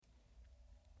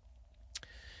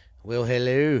Well,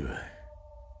 hello,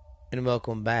 and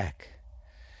welcome back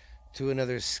to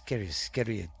another scary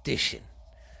edition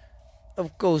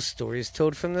of Ghost Stories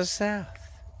Told from the South.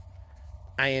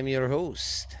 I am your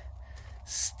host,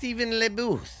 Stephen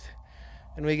LeBooth,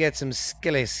 and we got some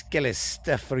skelly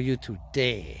stuff for you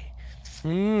today.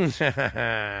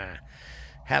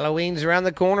 Halloween's around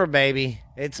the corner, baby.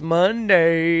 It's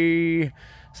Monday.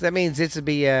 So that means it's to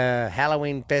be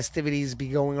Halloween festivities be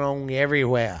going on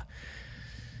everywhere.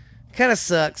 Kind of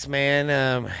sucks,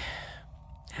 man.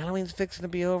 Halloween's fixing to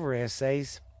be over,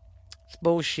 essays. It's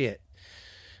bullshit.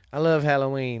 I love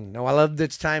Halloween. No, I love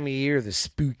this time of year, the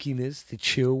spookiness, the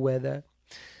chill weather.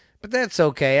 But that's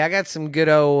okay. I got some good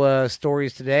old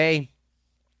stories today.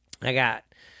 I got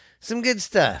some good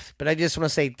stuff. But I just want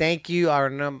to say thank you.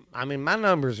 My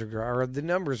numbers the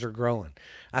numbers are growing.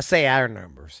 I say our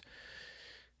numbers.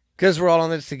 Because we're all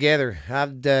on this together.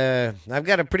 I've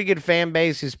got a pretty good fan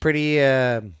base who's pretty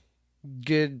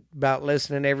good about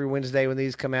listening every Wednesday when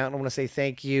these come out. And I want to say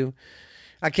thank you.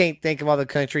 I can't think of all the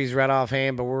countries right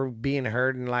offhand, but we're being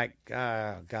heard in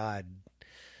God,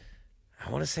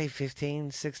 I want to say 15,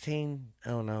 16. I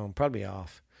don't know. I'm probably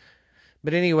off.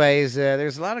 But anyways,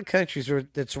 there's a lot of countries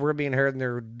we're being heard and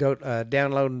they're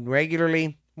downloading regularly.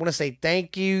 I want to say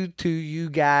thank you to you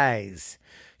guys.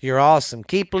 You're awesome.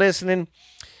 Keep listening.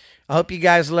 I hope you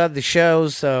guys love the show,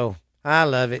 so I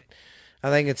love it.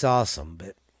 I think it's awesome,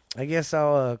 but I guess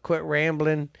I'll quit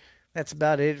rambling. That's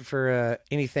about it for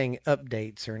anything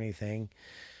updates or anything.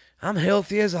 I'm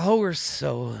healthy as a horse,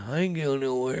 so I ain't going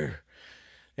nowhere.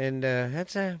 And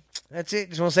that's it.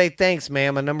 Just want to say thanks,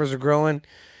 man. My numbers are growing.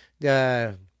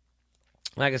 Like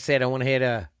I said, I want to hit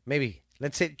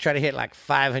try to hit like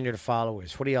 500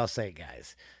 followers. What do y'all say,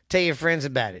 guys? Tell your friends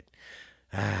about it.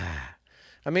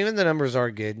 The numbers are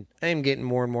good. I am getting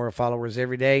more and more followers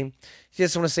every day.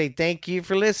 Just want to say thank you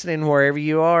for listening wherever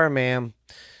you are, ma'am.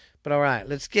 But all right,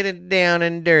 let's get it down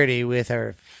and dirty with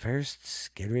our first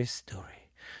scary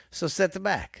story. So set the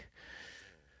back.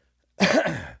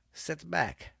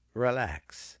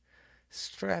 Relax.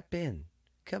 Strap in.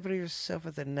 Cover yourself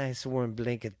with a nice warm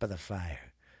blanket by the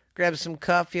fire. Grab some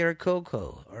coffee or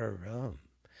cocoa or rum.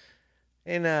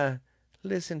 And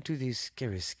listen to these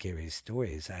scary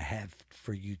stories I have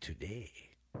for you today.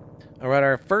 All right,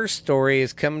 our first story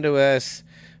is coming to us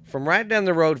from right down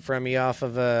the road from you off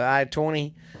of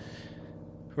I-20.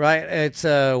 Right, it's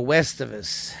west of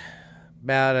us.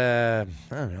 About,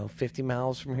 50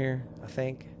 miles from here, I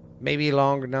think. Maybe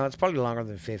longer. No, it's probably longer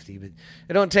than 50, but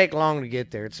it don't take long to get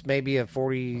there. It's maybe a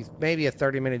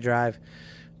 30-minute drive.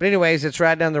 But anyways, it's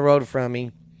right down the road from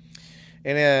me.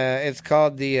 And it's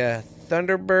called the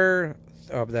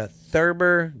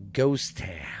Thurber Ghost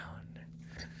Town.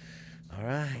 All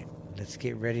right, let's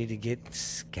get ready to get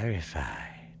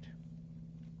scarified.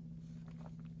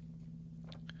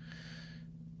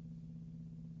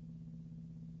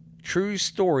 True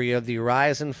story of the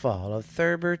rise and fall of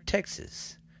Thurber,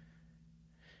 Texas.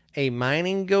 A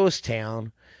mining ghost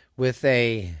town with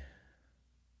a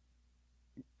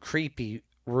creepy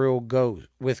rural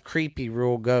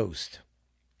ghost.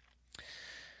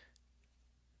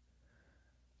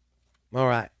 All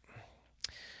right.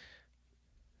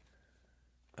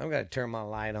 I've got to turn my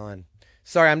light on.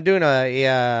 Sorry, I'm doing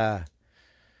a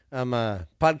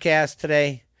podcast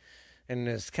today, and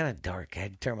it's kind of dark. I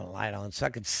had to turn my light on so I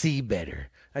could see better.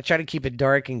 I try to keep it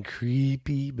dark and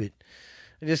creepy, but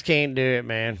I just can't do it,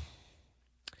 man.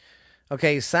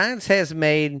 Okay, science has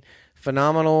made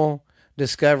phenomenal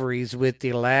discoveries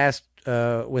within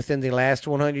the last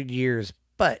 100 years,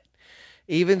 but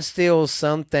even still,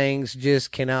 some things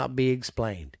just cannot be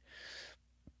explained.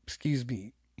 Excuse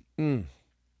me.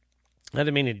 I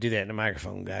didn't mean to do that in the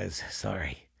microphone, guys.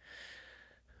 Sorry.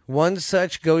 One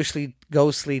such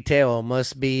ghostly tale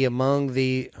must be among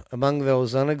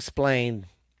those unexplained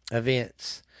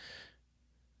events.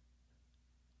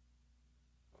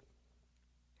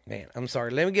 Man, I'm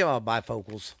sorry. Let me get my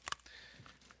bifocals.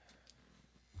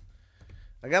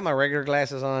 I got my regular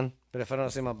glasses on, but if I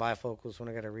don't see my bifocals when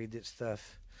I got to read this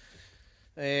stuff,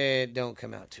 it don't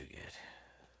come out too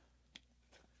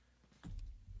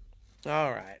good.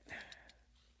 All right.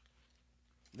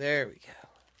 There we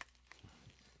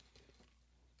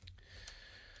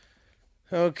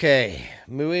go. Okay.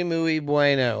 Muy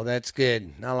bueno. That's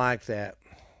good. I like that.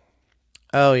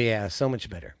 Oh, yeah. So much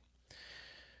better.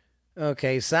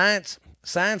 Okay. Science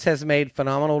has made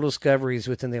phenomenal discoveries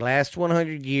within the last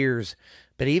 100 years,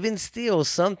 but even still,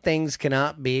 some things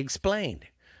cannot be explained.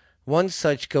 One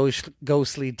such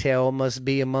ghostly tale must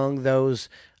be among those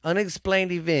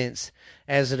unexplained events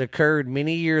as it occurred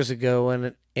many years ago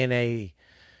in a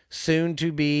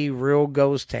soon-to-be real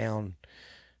ghost town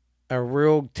a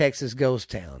real Texas ghost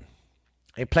town.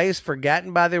 A place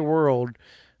forgotten by the world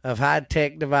of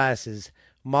high-tech devices,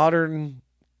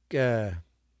 uh,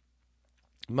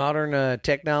 modern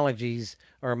technologies,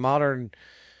 or modern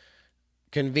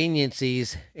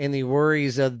conveniences, and the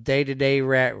worries of day-to-day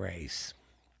rat race.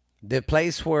 The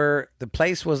place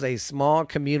was a small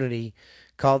community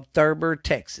called Thurber,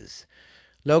 Texas,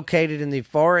 located in the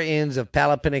far ends of the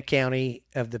Palapena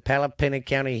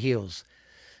County Hills.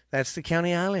 That's the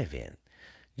county I live in,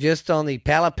 just on the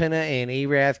Palapena and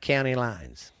Erath County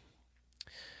lines.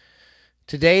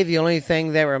 Today, the only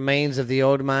thing that remains of the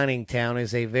old mining town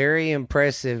is a very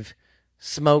impressive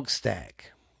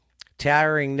smokestack,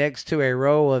 towering next to a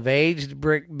row of aged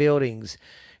brick buildings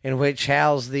in which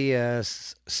house the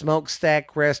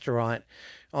Smokestack Restaurant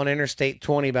on Interstate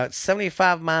 20, about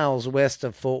 75 miles west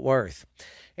of Fort Worth.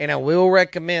 And I will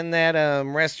recommend that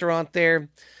restaurant there.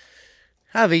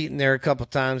 I've eaten there a couple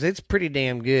times. It's pretty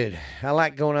damn good. I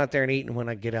like going out there and eating when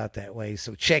I get out that way,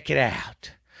 so check it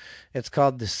out. It's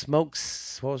called the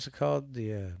what was it called?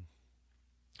 The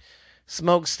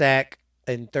Smokestack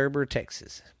in Thurber,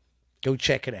 Texas. Go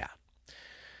check it out.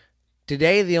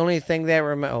 Today, the only thing that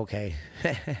okay.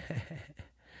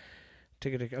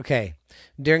 Okay.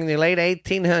 During the late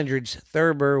 1800s,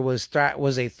 Thurber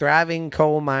was a thriving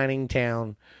coal mining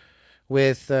town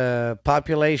with a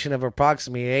population of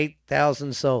approximately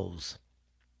 8,000 souls.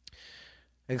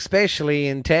 Especially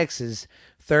in Texas,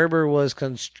 Thurber was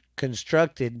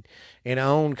constructed and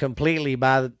owned completely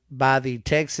by the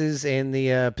Texas and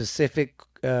the Pacific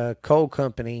Coal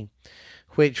Company,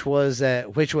 which was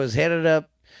headed up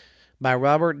by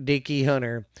Robert Dickey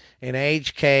Hunter and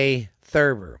H.K.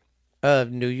 Thurber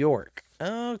of New York.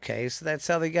 Okay, so that's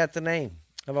how they got the name.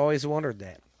 I've always wondered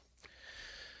that.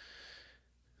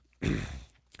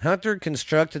 Hunter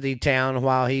constructed the town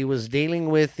while he was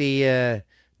dealing with the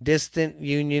distant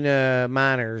Union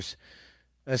miners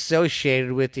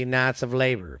associated with the Knights of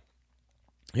Labor,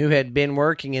 who had been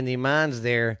working in the mines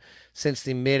there since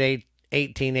the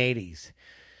mid-1880s.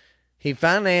 He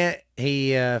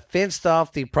fenced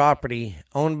off the property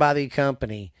owned by the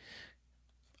company,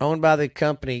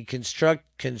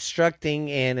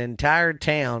 constructing an entire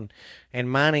town and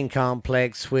mining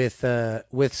complex with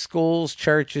schools,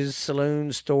 churches,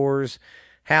 saloons, stores,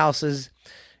 houses,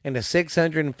 and a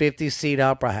 650-seat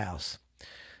opera house,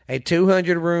 a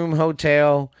 200-room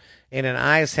hotel, and an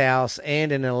ice house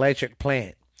and an electric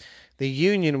plant. The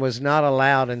Union was not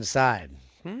allowed inside.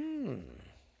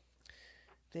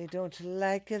 They don't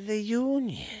like the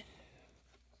Union.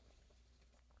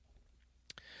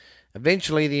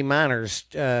 Eventually, the miners'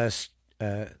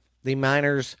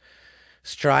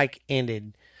 strike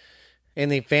ended, and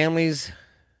the families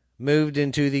moved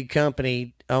into the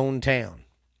company-owned town.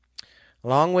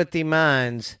 Along with the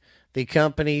mines, the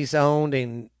companies owned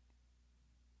and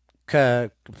okay,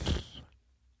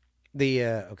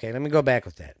 let me go back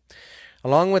with that.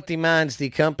 Along with the mines, the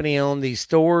company owned the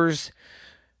stores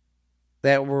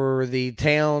that were the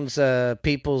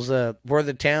where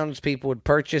the townspeople would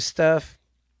purchase stuff,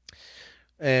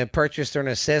 purchase their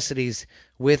necessities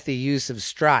with the use of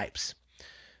stripes,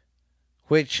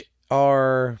 which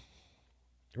are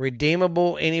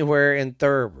redeemable anywhere in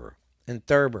Thurber. In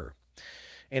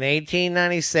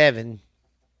 1897,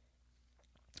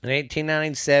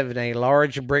 a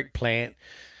large brick plant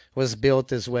was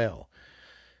built as well.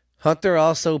 Hunter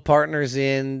also partners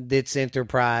in its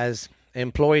enterprise,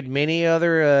 employed many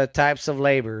other types of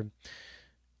labor,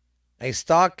 a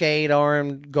stockade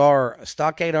armed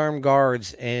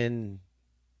guards and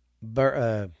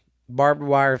barbed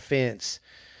wire fence,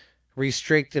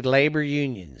 restricted labor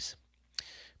unions,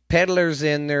 peddlers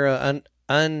and their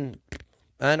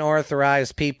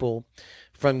unauthorized people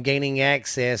from gaining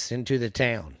access into the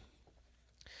town.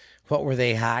 What were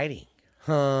they hiding?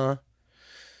 Huh?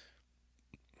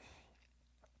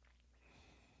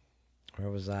 Where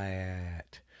was I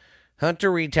at?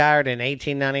 Hunter retired in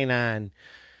 1899,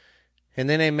 and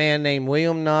then a man named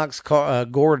William Knox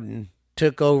Gordon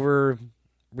took over,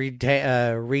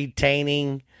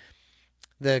 retaining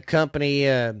the company.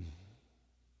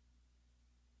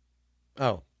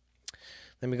 Let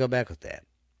me go back with that.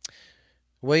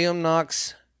 William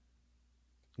Knox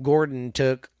Gordon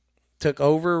took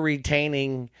over,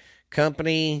 retaining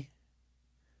company.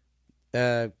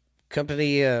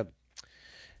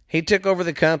 He took over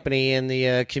the company in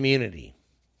the community.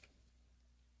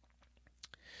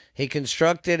 He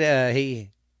constricted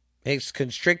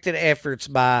efforts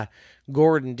by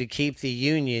Gordon to keep the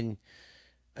Union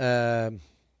out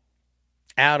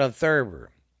of Thurber.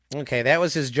 Okay, that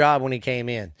was his job when he came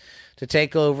in, to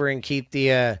take over and keep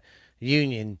the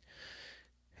Union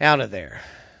out of there.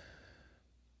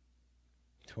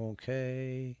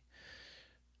 Okay.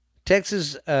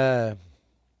 Texas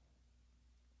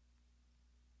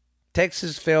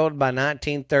failed by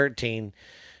 1913,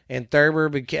 and Thurber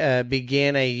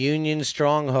began a Union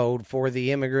stronghold for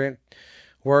the immigrant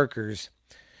workers,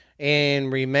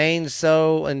 and remained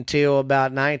so until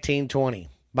about 1920.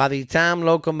 By the time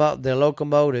the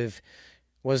locomotive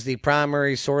was the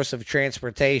primary source of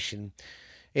transportation,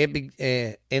 and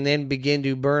then began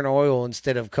to burn oil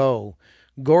instead of coal.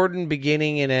 Gordon,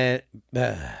 being an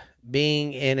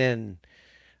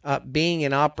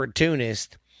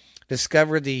opportunist,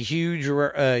 discovered the huge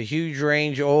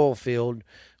range oil field,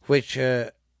 which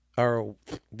or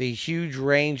the huge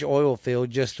range oil field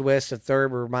just west of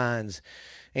Thurber Mines,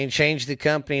 and changed the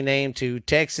company name to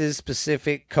Texas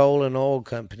Pacific Coal and Oil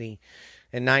Company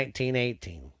in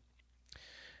 1918.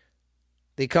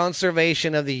 The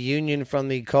conservation of the Union from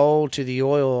the coal to the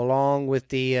oil, along with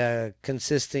the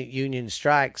consistent Union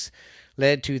strikes,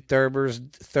 led to Thurber's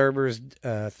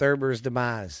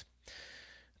demise.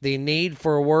 The need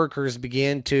for workers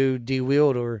began to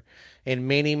dwindle, and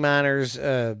many miners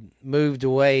moved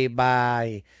away.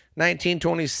 By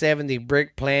 1927, the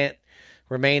brick plant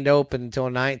remained open until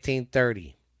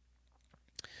 1930.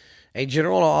 A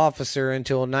general officer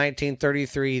until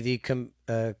 1933,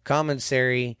 the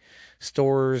commissary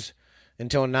stores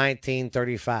until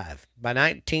 1935. By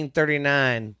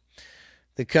 1939,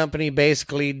 the company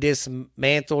basically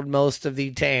dismantled most of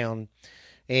the town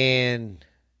and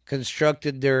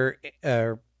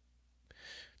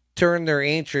turned their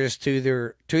interest towards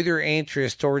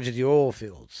the oil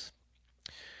fields.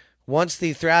 Once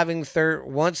thriving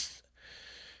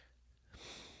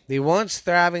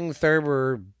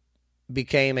Thurber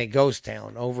became a ghost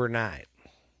town overnight.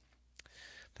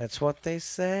 That's what they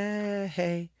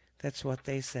say. That's what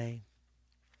they say.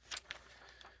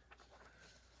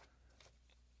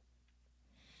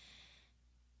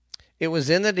 It was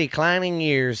in the declining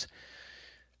years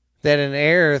that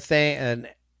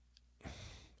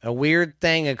a weird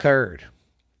thing occurred.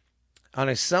 On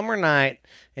a summer night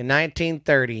in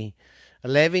 1930,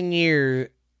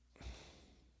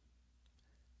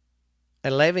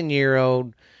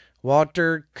 11-year-old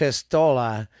Walter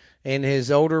Costola and his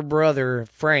older brother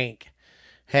Frank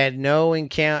had an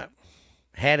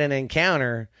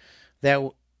encounter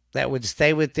that would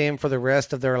stay with them for the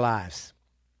rest of their lives.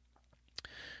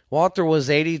 Walter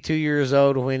was 82 years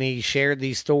old when he shared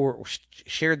the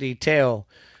tale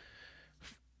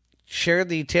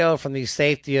from the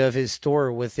safety of his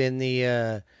store within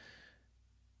the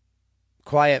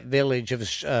quiet village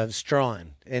of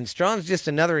Strawn. And Strawn's just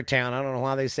another town. I don't know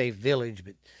why they say village,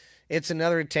 but it's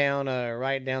another town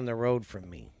right down the road from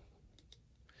me.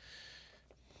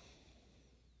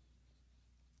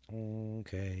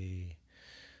 Okay.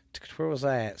 Where was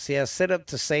I at? See, I set up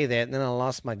to say that, and then I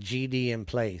lost my GD in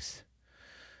place.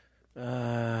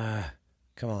 Come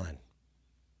on.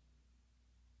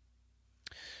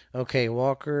 Okay,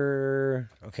 Walker.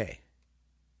 Okay.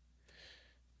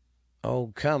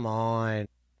 Oh, come on.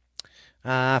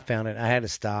 I found it. I had to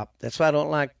stop. That's why I don't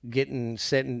like doing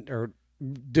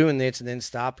this and then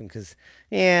stopping, because,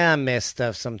 I miss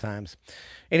stuff sometimes.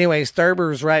 Anyways,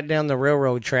 Thurber's right down the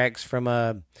railroad tracks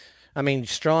from,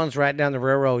 Strawn's right down the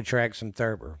railroad tracks from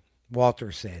Thurber,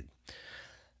 Walter said.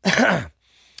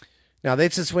 Now,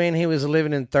 this is when he was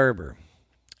living in Thurber.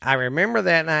 I remember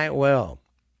that night well.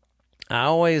 I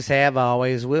always have, I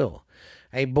always will.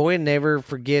 A boy never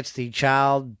forgets the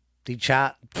child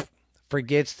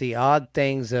forgets the odd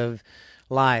things of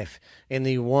life, and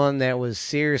the one that was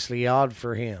seriously odd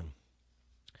for him.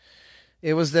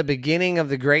 It was the beginning of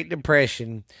the Great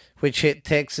Depression, which hit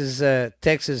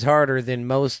Texas harder than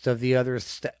most of the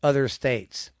other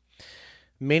states.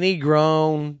 Many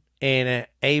grown and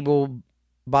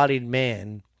able-bodied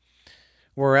men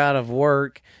were out of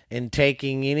work and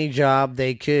taking any job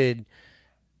they could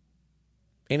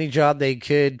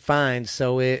find.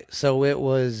 So it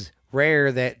was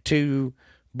rare that two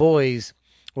boys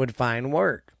would find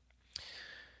work.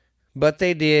 But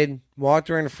they did.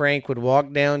 Walter and Frank would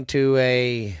walk down to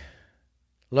a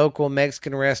local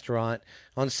Mexican restaurant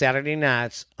on Saturday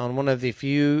nights, on one of the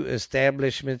few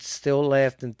establishments still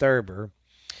left in Thurber,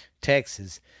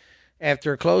 Texas,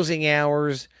 after closing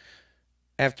hours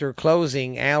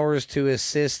to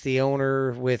assist the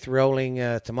owner with rolling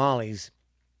tamales.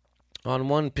 On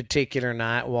one particular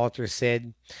night, Walter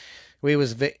said, it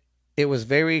was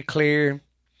very clear,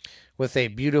 with a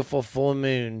beautiful full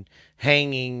moon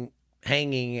hanging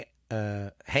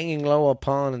low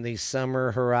upon the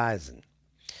summer horizon.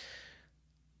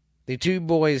 The two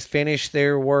boys finished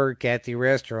their work at the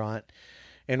restaurant,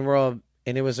 and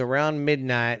it was around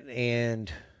midnight,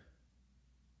 and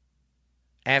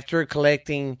After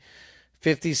collecting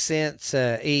 50 cents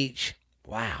each,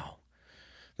 wow,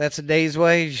 that's a day's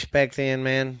wage back then,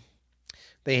 man.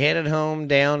 They headed home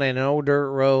down an old dirt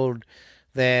road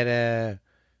that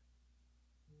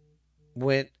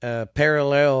went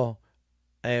parallel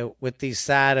with the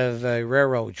side of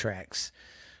railroad tracks.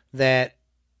 That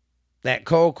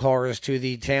coal cars to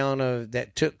the town of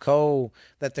that took coal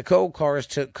that the coal cars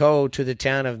took coal to the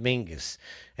town of Mingus,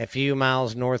 a few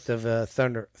miles north of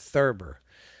Thurber.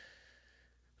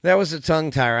 That was a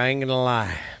tongue tire. I ain't gonna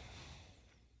lie.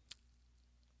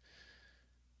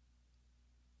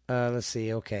 Let's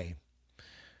see. Okay,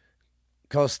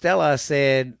 Costella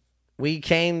said we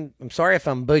came. I'm sorry if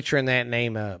I'm butchering that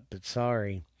name up, but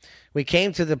sorry. We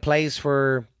came to the place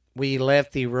where we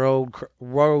left the road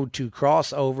to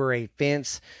cross over a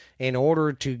fence in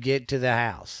order to get to the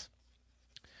house.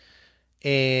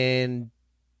 And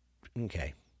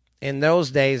okay, in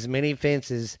those days, many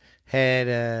fences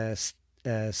had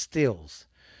stills,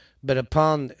 but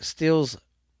upon stills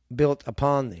built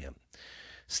upon them,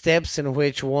 steps in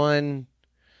which one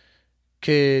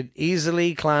could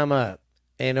easily climb up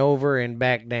and over and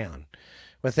back down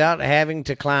without having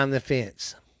to climb the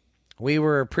fence. We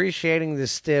were appreciating the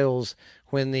stills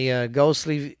when the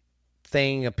ghostly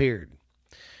thing appeared.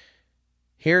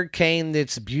 Here came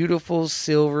this beautiful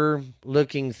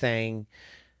silver-looking thing.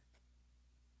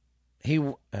 He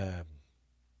went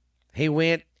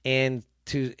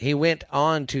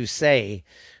on to say,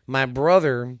 my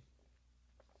brother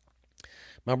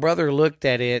looked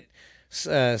at it,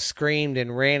 screamed,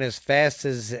 and ran as fast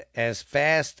as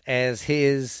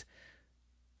his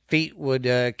feet would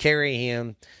carry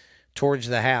him towards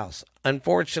the house.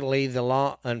 Unfortunately,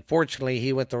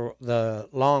 he went the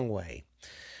long way.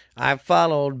 I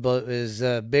followed, but was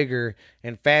bigger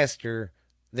and faster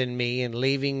than me, and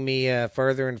leaving me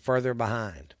further and further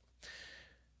behind.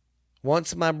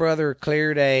 Once my brother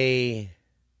cleared a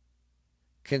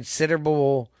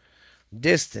considerable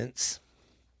distance,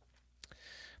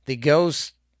 the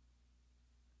ghost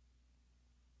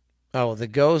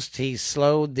he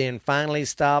slowed, then finally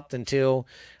stopped until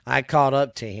I caught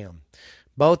up to him.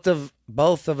 Both of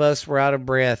us were out of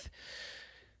breath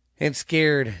and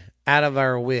scared out of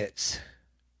our wits.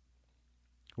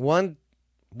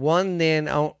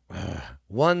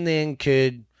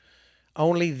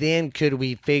 Only then could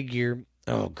we figure,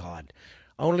 oh God,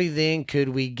 only then could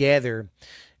we gather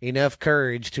enough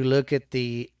courage to look at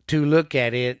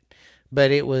it,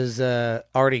 but it was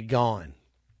already gone.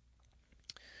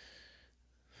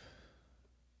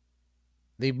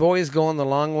 The boys going the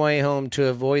long way home to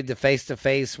avoid the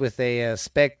face-to-face with a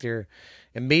specter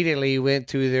immediately went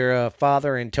to their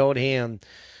father and told him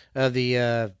of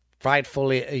the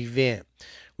frightful event.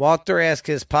 Walter asked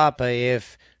his papa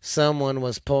if someone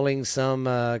was pulling some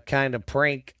kind of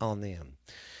prank on them.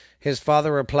 His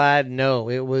father replied, "No,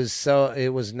 it was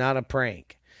not a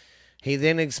prank." He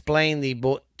then explained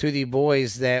to the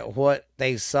boys that what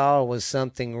they saw was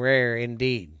something rare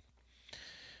indeed.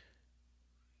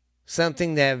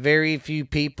 Something that very few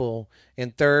people in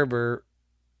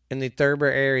the Thurber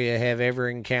area have ever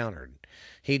encountered.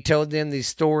 He told them the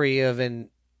story of an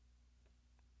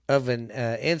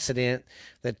incident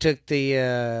that took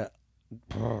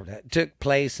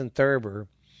place in Thurber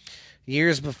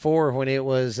years before, when it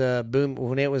was a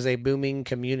booming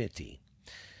community.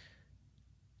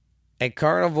 A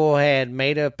carnival had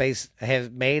made a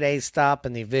stop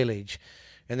in the village,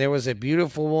 and there was a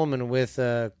beautiful woman with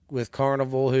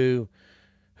carnival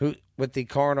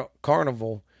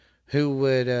who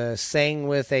would sing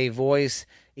with a voice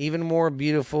even more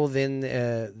beautiful than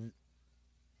it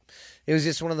was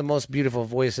just one of the most beautiful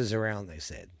voices around, they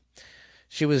said.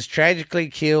 She was tragically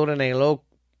killed by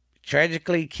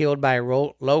a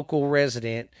local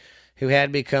resident who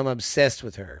had become obsessed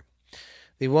with her.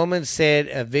 The woman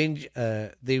said,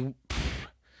 the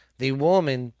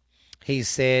woman, he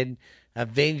said,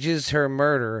 avenges her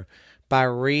murder by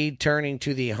returning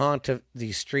to the haunt of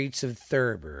the streets of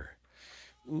Thurber.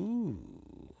 Ooh.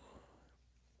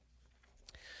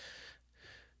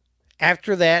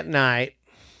 After that night,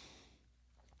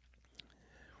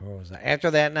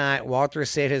 Walter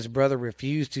said his brother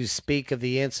refused to speak of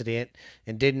the incident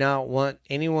and did not want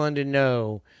anyone to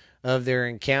know of their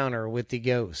encounter with the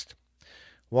ghost.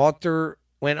 Walter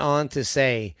went on to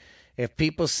say, if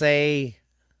people say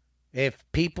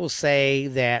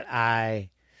that I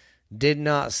did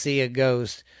not see a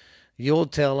ghost, you'll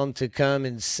tell them to come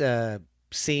and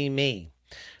see me.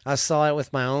 I saw it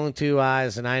with my own two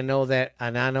eyes, and I know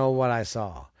what I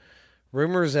saw.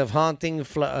 Rumors of hauntings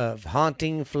floated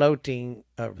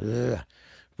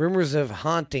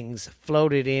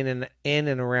in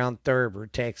and around Thurber,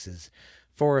 Texas,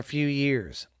 for a few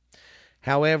years.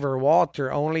 However,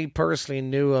 Walter only personally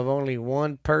knew of only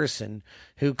one person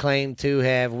who claimed to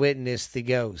have witnessed the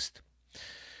ghost.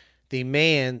 The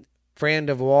man, friend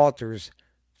of Walter's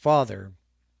father,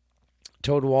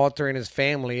 told Walter and his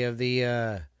family of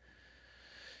the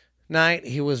night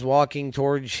he was walking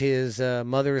towards his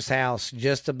mother's house,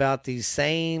 just about the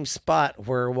same spot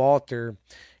where Walter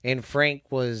and Frank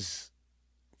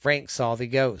saw the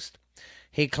ghost.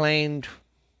 He claimed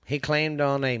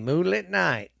on a moonlit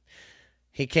night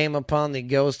he came upon the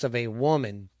ghost of a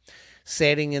woman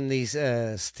sitting in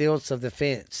the stilts of the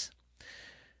fence.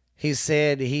 He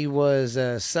said he was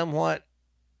somewhat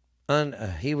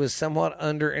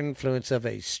under influence of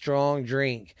a strong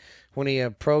drink when he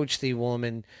approached the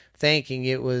woman, thinking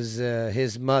it was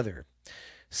his mother.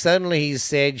 Suddenly, he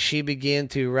said, she began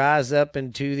to rise up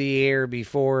into the air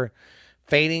before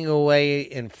fading away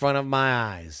in front of my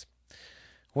eyes.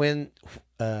 When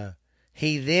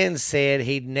he then said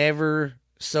he'd never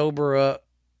sober up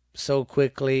so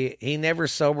quickly. He never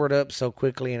sobered up so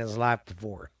quickly in his life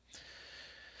before.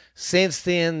 Since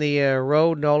then, the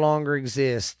road no longer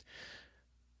exists.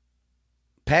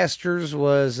 Pastures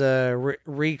was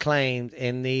reclaimed,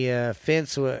 and the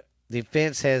fence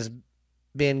has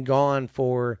been gone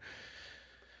for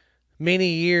many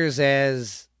years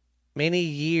as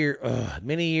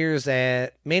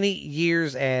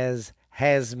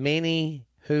has many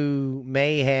who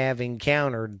may have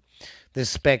encountered the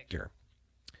specter.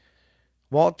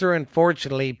 Walter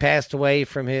unfortunately passed away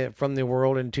from the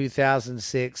world in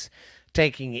 2006,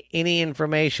 taking any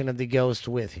information of the ghost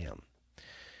with him.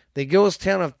 The ghost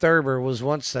town of Thurber was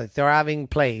once a thriving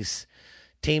place,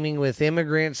 teeming with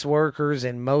immigrants, workers,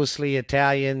 and mostly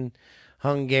Italian,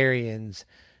 Hungarians,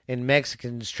 and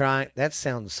Mexicans trying. That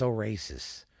sounds so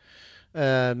racist.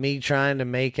 Trying to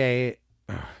make a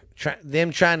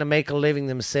living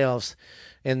themselves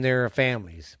and their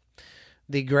families.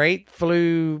 The Great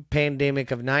Flu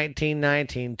pandemic of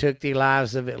 1919 took the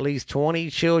lives of at least 20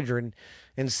 children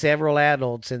and several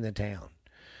adults in the town.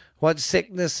 What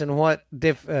sickness and what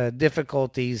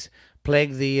difficulties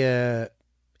plagued the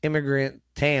immigrant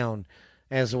town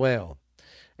as well.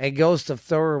 A ghost of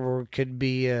Thurber could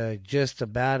be just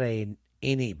about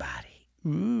anybody.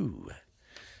 Ooh.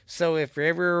 So if you're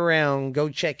ever around, go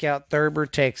check out Thurber,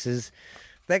 Texas.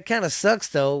 That kind of sucks,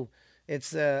 though.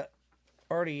 It's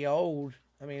already old.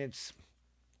 I mean, it's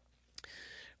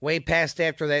way past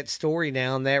after that story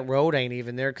now, and that road ain't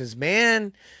even there. Because,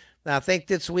 man, I think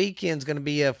this weekend's going to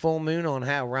be a full moon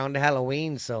around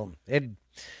Halloween. So it'd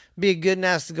be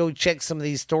nice to go check some of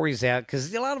these stories out.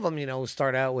 Because a lot of them,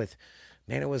 start out with,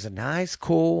 man, it was a nice,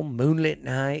 cool, moonlit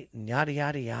night, and yada,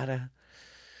 yada, yada.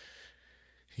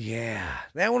 Yeah,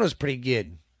 that one was pretty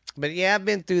good. But, yeah, I've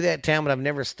been through that town, but I've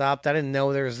never stopped. I didn't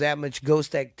know there was that much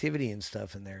ghost activity and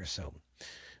stuff in there, so...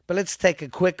 But let's take a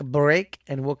quick break,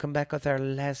 and we'll come back with our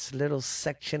last little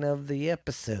section of the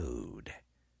episode.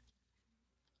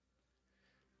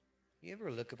 You ever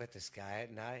look up at the sky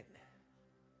at night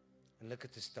and look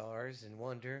at the stars and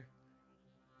wonder,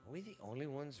 are we the only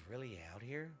ones really out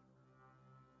here?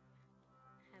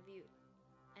 Have you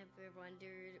ever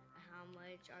wondered how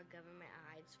much our government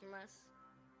hides from us?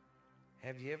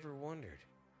 Have you ever wondered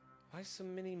why so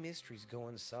many mysteries go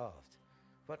unsolved?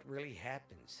 What really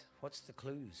happens? What's the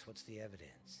clues? What's the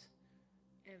evidence?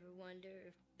 Ever wonder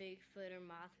if Bigfoot or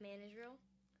Mothman is real?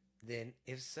 Then,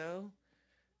 if so,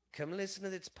 come listen to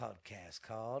this podcast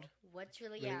called What's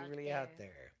Really Out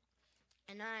There?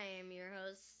 And I am your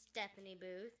host, Stephanie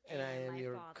Booth. And I am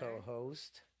your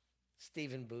co-host,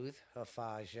 Stephen Booth,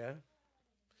 Hafaja.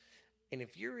 And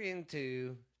if you're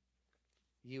into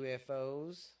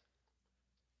UFOs,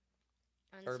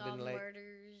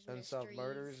 unsolved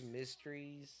murders,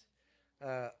 mysteries,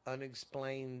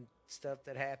 unexplained stuff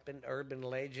that happened, urban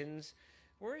legends.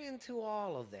 We're into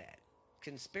all of that.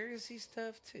 Conspiracy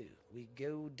stuff, too. We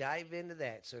go dive into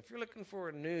that. So if you're looking for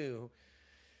a new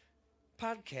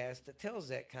podcast that tells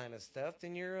that kind of stuff,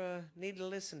 then you need to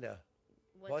listen to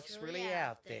What's Really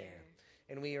Out There.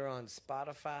 And we are on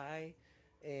Spotify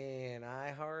and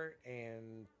iHeart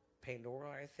and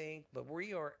Pandora, I think. But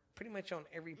we are pretty much on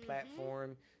every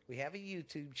platform. We have a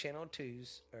YouTube channel,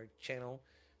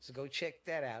 so go check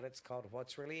that out. It's called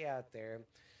What's Really Out There.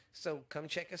 So come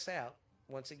check us out.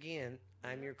 Once again,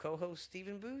 I'm your co-host,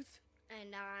 Stephen Booth.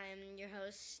 And I'm your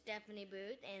host, Stephanie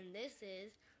Booth. And this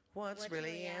is What's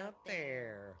Really Out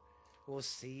There. We'll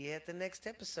see you at the next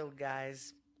episode,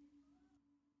 guys.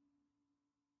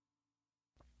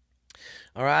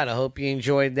 All right, I hope you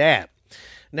enjoyed that.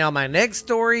 Now, my next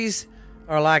stories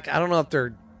are I don't know if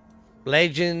they're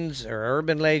legends or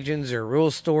urban legends or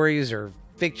real stories or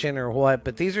fiction or what,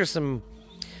 but these are some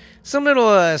Some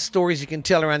little stories you can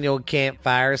tell around the old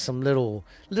campfire. Some little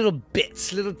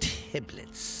bits, little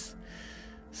tidbits.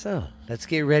 So let's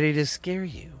get ready to scare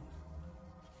you.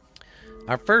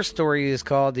 Our first story is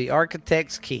called The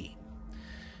Architect's Key.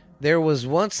 There was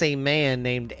once a man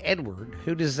named Edward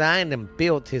who designed and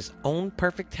built his own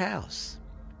perfect house.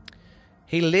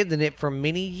 He lived in it for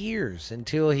many years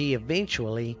until he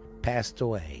eventually passed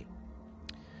away.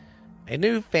 A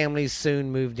new family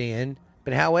soon moved in,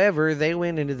 but however, they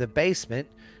went into the basement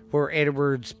where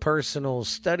Edward's personal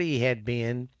study had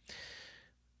been.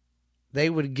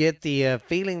 They would get the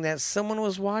feeling that someone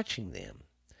was watching them.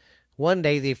 One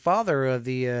day, the father of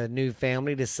the new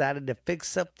family decided to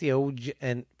fix up an old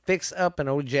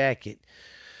jacket.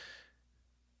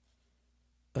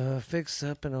 Fix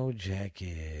up an old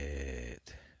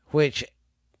jacket, which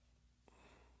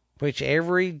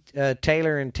every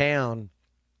tailor in town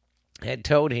had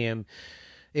told him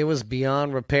it was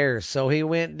beyond repair. So he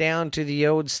went down to the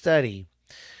old study,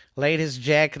 laid his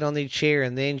jacket on the chair,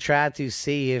 and then tried to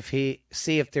see if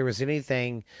there was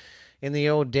anything in the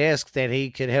old desk that he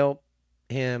could help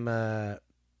him to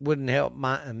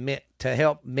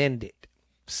help mend it.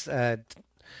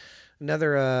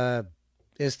 Another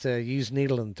is to use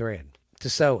needle and thread to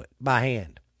sew it by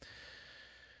hand.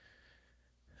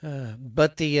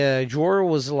 But the drawer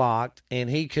was locked, and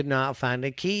he could not find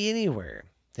a key anywhere.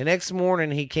 The next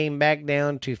morning, he came back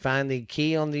down to find the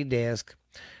key on the desk.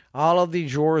 All of the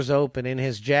drawers open, and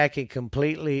his jacket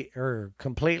completely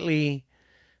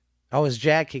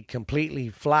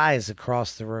flies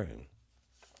across the room.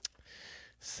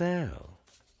 So,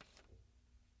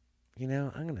 I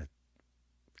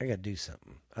gotta do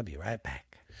something. I'll be right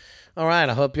back. All right,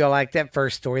 I hope y'all liked that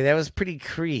first story. That was pretty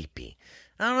creepy.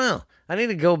 I don't know. I need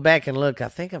to go back and look. I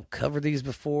think I've covered these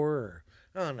before. Or,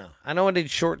 I don't know. I know I did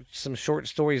some short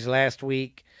stories last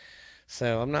week,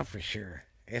 so I'm not for sure.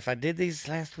 If I did these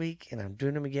last week and I'm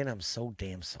doing them again, I'm so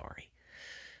damn sorry.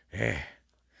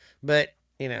 But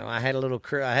I had a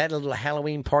little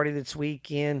Halloween party this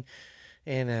weekend,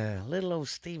 and little old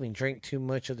Steven drank too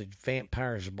much of the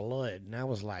vampire's blood, and I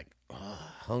was like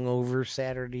hungover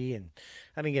Saturday, and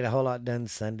I didn't get a whole lot done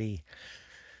Sunday.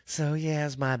 So yeah,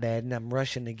 it's my bad, and I'm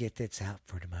rushing to get this out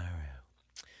for tomorrow.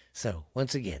 So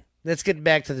once again, let's get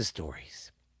back to the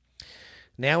stories.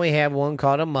 Now we have one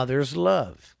called A Mother's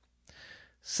Love.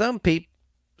 Some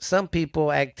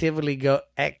people actively go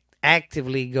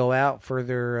out for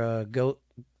their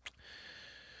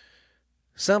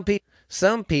Some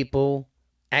people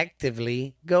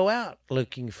actively go out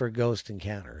looking for ghost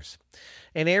encounters,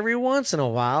 and every once in a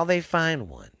while they find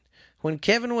one. When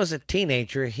Kevin was a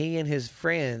teenager, he and his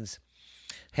friends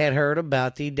had heard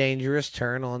about the dangerous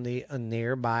turn on the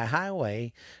nearby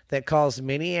highway that caused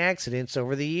many accidents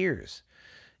over the years.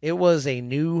 It was a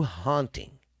new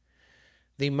haunting.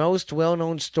 The most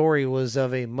well-known story was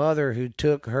of a mother who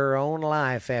took her own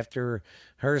life after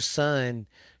her son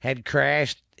had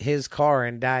crashed his car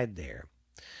and died there.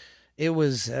 It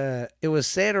was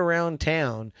said around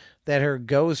town that her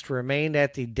ghost remained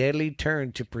at the deadly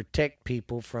turn to protect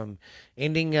people from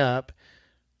ending up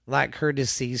like her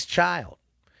deceased child.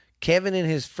 Kevin and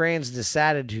his friends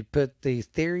decided to put the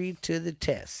theory to the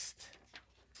test.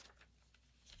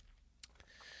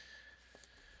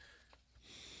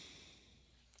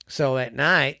 So at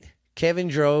night, Kevin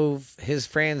drove his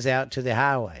friends out to the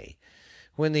highway.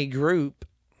 When the group...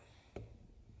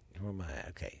 Where am I?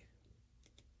 Okay.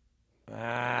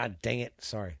 Dang it.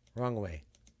 Sorry. Wrong way.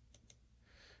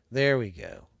 There we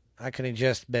go. I can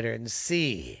adjust better and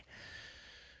see.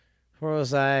 Where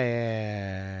was I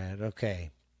at?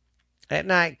 Okay. At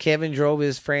night, Kevin drove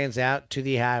his friends out to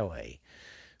the highway.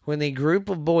 When the group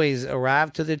of boys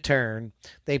arrived to the turn,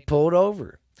 they pulled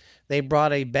over. They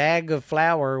brought a bag of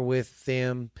flour with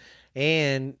them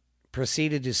and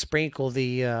proceeded to sprinkle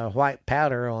the white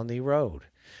powder on the road.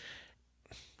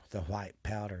 The white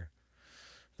powder.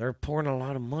 They're pouring a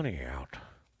lot of money out.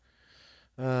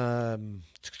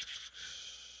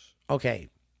 Okay.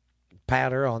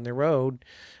 Powder on the road.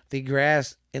 The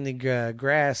grass in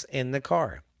the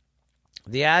car.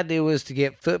 The idea was to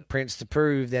get footprints to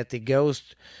prove that the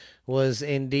ghost was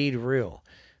indeed real.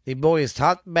 The boys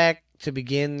hopped back to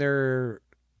begin to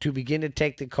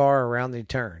take the car around the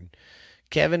turn.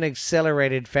 Kevin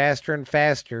accelerated faster and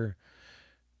faster,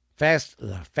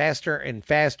 and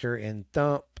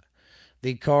thump.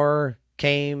 The car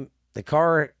came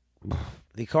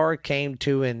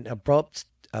to an abrupt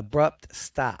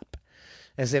stop,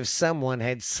 as if someone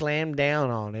had slammed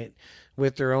down on it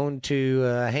with their own two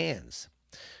hands.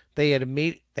 They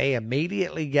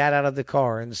immediately got out of the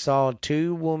car and saw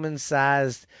two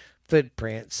woman-sized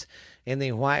footprints in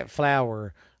the white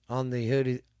flour on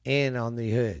the in on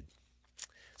the hood.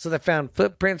 So they found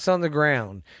footprints on the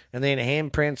ground and then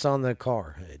handprints on the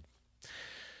car hood.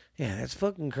 Yeah, that's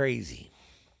fucking crazy.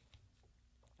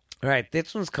 All right,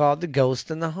 this one's called The Ghost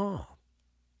in the Hall.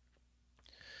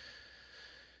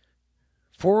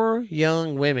 4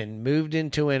 young women moved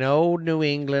into an old New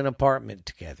England apartment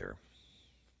together.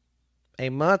 A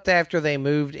month after they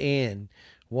moved in,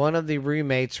 one of the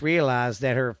roommates realized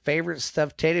that her favorite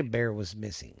stuffed teddy bear was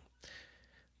missing.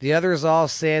 The others all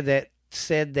said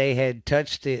they had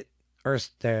touched it, or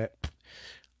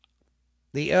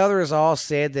the others all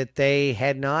said that they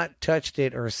had not touched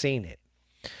it or seen it.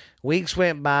 Weeks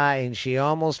went by and she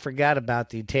almost forgot about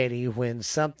the teddy when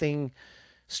something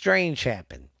strange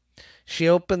happened. She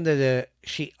opened the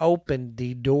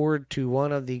door to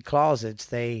one of the closets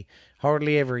they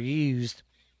hardly ever used,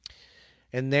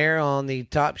 and there on the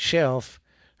top shelf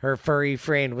her furry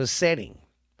friend was sitting.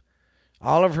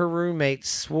 All of her roommates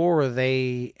swore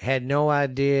they had no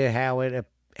idea how it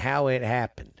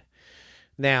happened.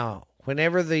 Now,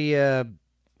 whenever the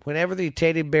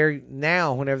teddy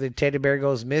bear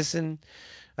goes missing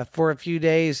for a few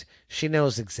days, she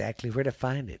knows exactly where to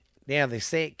find it. Yeah, they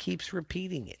say it keeps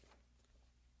repeating it.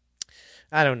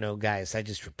 I don't know, guys. I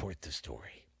just report the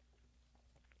story.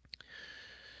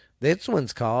 This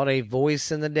one's called A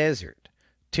Voice in the Desert.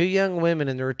 2 young women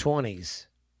in their 20s,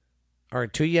 or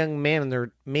 2 young men in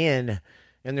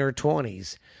their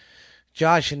 20s.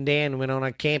 Josh and Dan went on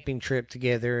a camping trip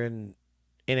together in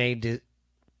a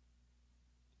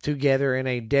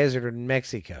desert in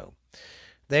Mexico.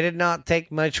 They did not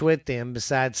take much with them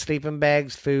besides sleeping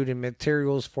bags, food, and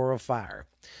materials for a fire.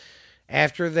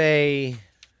 After they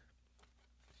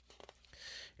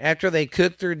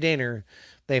cooked their dinner,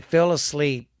 they fell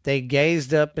asleep. They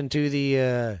gazed up into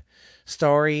the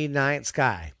starry night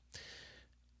sky.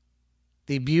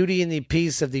 The beauty and the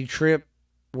peace of the trip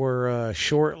were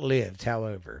short-lived,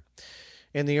 however.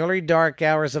 In the early dark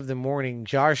hours of the morning,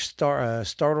 Josh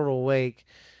startled awake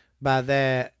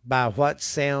by what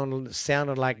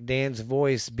sounded like Dan's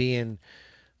voice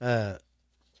Dan's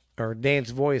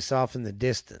voice off in the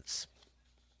distance.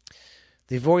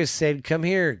 The voice said, "Come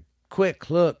here,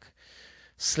 quick, look."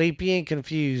 Sleepy and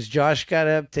confused, Josh got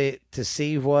up to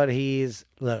see what his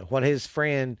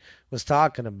friend was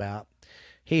talking about.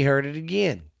 He heard it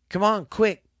again. "Come on,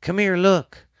 quick, come here,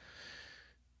 look."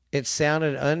 It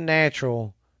sounded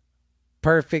unnatural,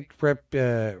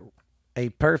 a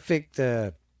perfect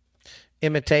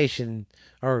imitation,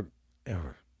 or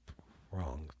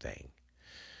wrong thing.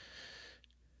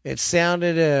 It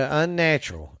sounded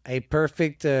unnatural, a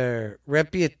perfect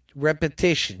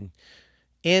repetition.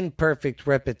 In perfect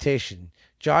repetition.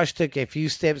 Josh took a few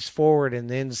steps forward and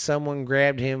then someone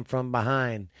grabbed him from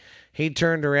behind. He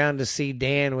turned around to see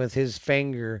Dan with his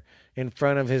finger in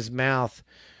front of his mouth,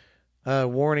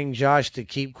 warning Josh to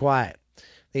keep quiet.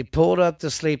 They pulled up the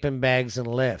sleeping bags and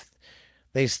left.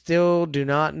 They still do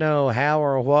not know how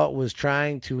or what was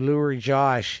trying to lure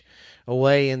Josh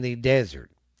away in the desert.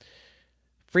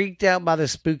 Freaked out by the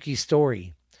spooky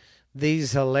story,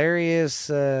 these hilarious...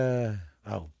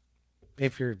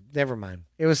 never mind.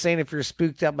 It was saying if you're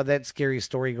spooked out by that scary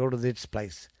story, go to this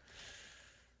place.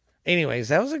 Anyways,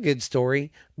 that was a good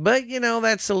story. But,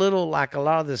 that's a little like a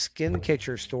lot of the skin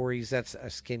catcher stories. That's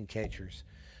skin catchers.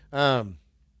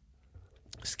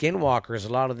 Skinwalkers, a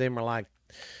lot of them are like,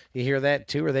 you hear that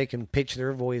too, or they can pitch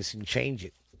their voice and change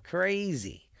it.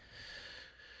 Crazy.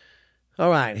 All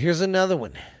right, here's another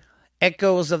one.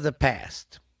 Echoes of the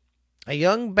Past. A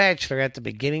young bachelor at the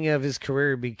beginning of his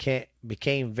career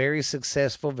became very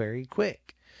successful very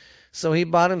quick. So he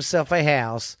bought himself a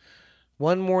house.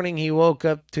 One morning he woke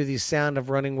up to the sound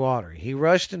of running water. He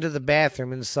rushed into the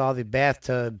bathroom and saw the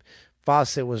bathtub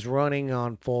faucet was running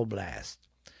on full blast.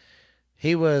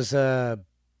 He was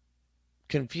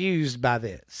confused by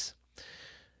this.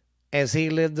 As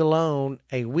he lived alone,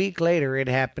 a week later it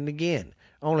happened again.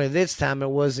 Only this time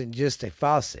it wasn't just a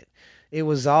faucet. It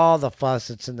was all the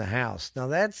faucets in the house. Now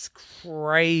that's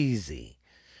crazy.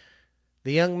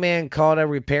 The young man called a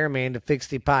repairman to fix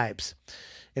the pipes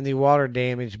and the water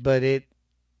damage, but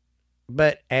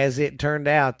as it turned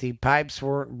out, the pipes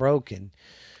weren't broken.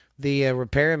 The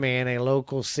repairman, a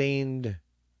local, seemed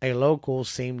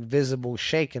visible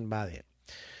shaken by it.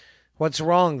 "What's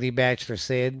wrong?" the bachelor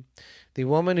said. "The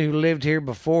woman who lived here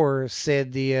before,"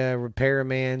 said the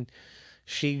repairman,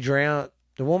 "she drowned.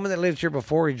 The woman that lived here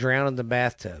before, he drowned in the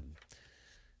bathtub."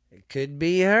 It could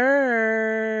be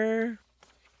her.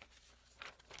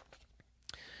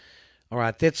 All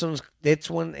right, this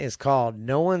one is called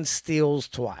 "No One Steals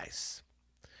Twice."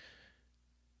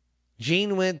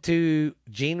 Jean went to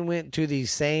the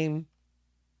same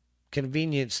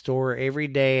convenience store every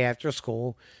day after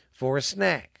school for a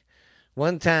snack.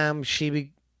 One time she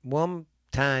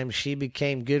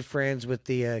became good friends with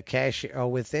the cashier. Oh,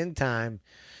 within time,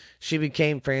 she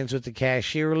became friends with the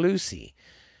cashier, Lucy.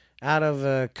 Out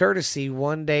of courtesy,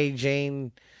 one day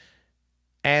Jane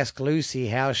asked Lucy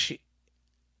how she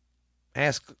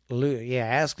asked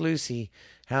Lucy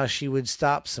how she would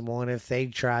stop someone if they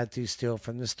tried to steal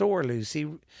from the store. Lucy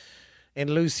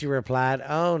replied,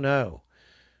 "Oh no,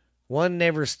 one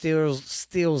never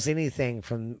steals anything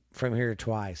from here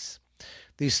twice.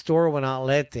 The store will not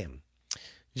let them."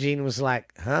 Jean was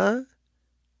like, "Huh?"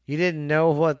 You didn't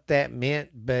know what that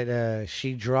meant, but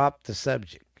she dropped the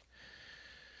subject.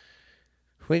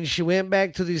 When she went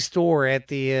back to the store at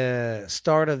the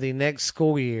start of the next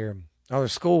school year or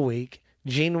school week,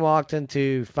 Jean walked in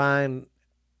to find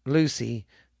Lucy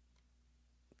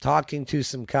talking to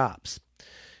some cops.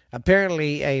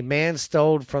 Apparently, a man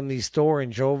stole from the store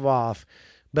and drove off,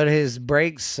 but his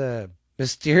brakes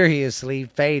mysteriously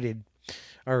failed,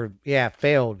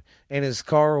 and his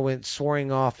car went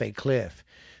soaring off a cliff.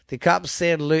 The cops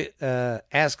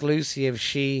asked Lucy if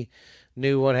she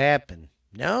knew what happened.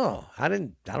 No, I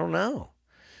didn't. I don't know.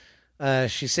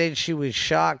 She said she was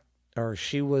shocked, or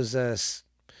she was.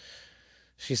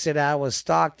 She said I was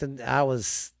stalking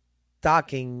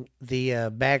the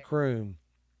back room,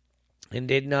 and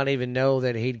did not even know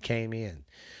that he'd came in.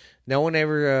 No one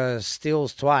ever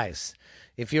steals twice.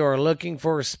 If you are looking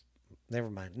for, never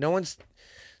mind. No one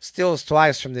steals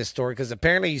twice from this store because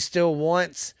apparently you steal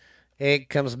once, it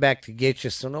comes back to get you.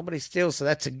 So nobody steals. So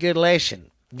that's a good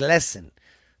lesson.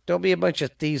 Don't be a bunch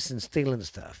of thieves and stealing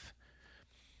stuff.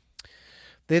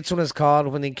 This one is called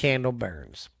When the Candle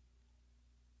Burns.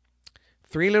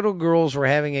 3 little girls were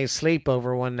having a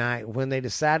sleepover one night when they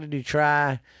decided to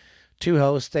try to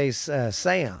host a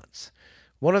seance.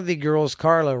 One of the girls,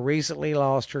 Carla, recently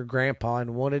lost her grandpa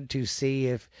and wanted to see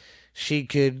if she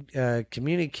could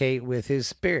communicate with his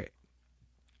spirit.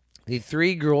 The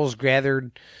 3 girls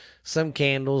gathered some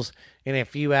candles and a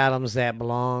few items that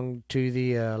belonged to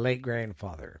the late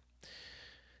grandfather.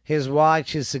 His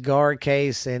watch, his cigar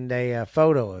case, and a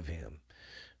photo of him.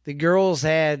 The girls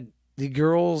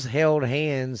held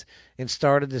hands and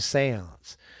started the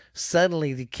seance.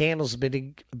 Suddenly, the candles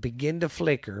begin to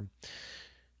flicker,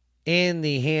 and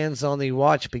the hands on the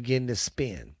watch begin to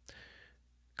spin.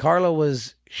 Carla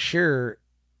was sure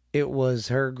it was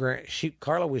her grandpa.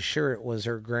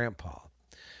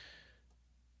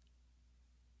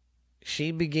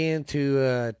 She began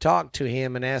to talk to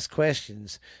him and ask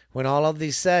questions. When all of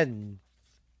a sudden,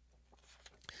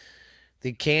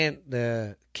 the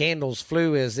candles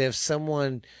flew as if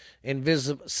some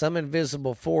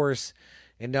invisible force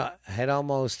and had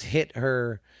almost hit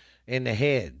her in the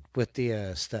head with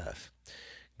the stuff.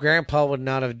 Grandpa would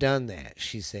not have done that,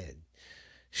 she said.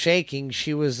 Shaking,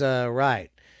 she was right.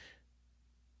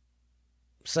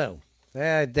 So,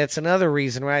 that's another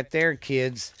reason right there,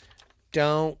 kids.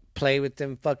 Don't play with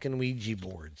them fucking Ouija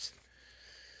boards.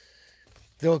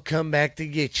 They'll come back to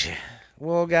get you.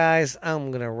 Well, guys,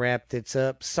 I'm going to wrap this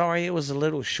up. Sorry it was a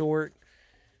little short.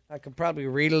 I could probably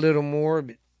read a little more,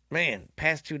 but man,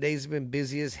 past 2 days have been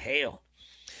busy as hell.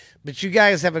 But you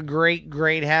guys have a great,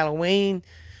 great Halloween.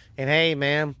 And hey,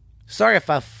 man, sorry if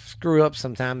I screw up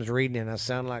sometimes reading and I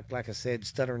sound like I said,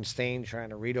 stuttering Stain trying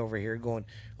to read over here going,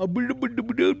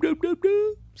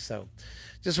 so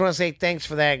just want to say thanks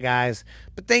for that, guys.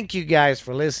 But thank you guys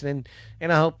for listening.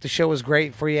 And I hope the show was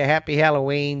great for you. Happy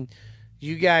Halloween.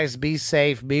 You guys be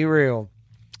safe. Be real.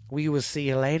 We will see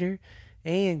you later.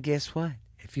 And guess what?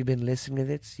 If you've been listening to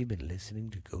this, you've been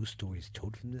listening to Ghost Stories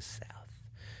Told from the South.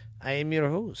 I am your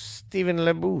host, Stephen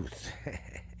LeBooth.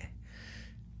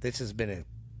 This has been a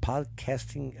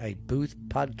booth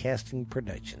podcasting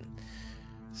production.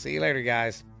 See you later,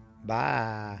 guys.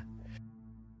 Bye.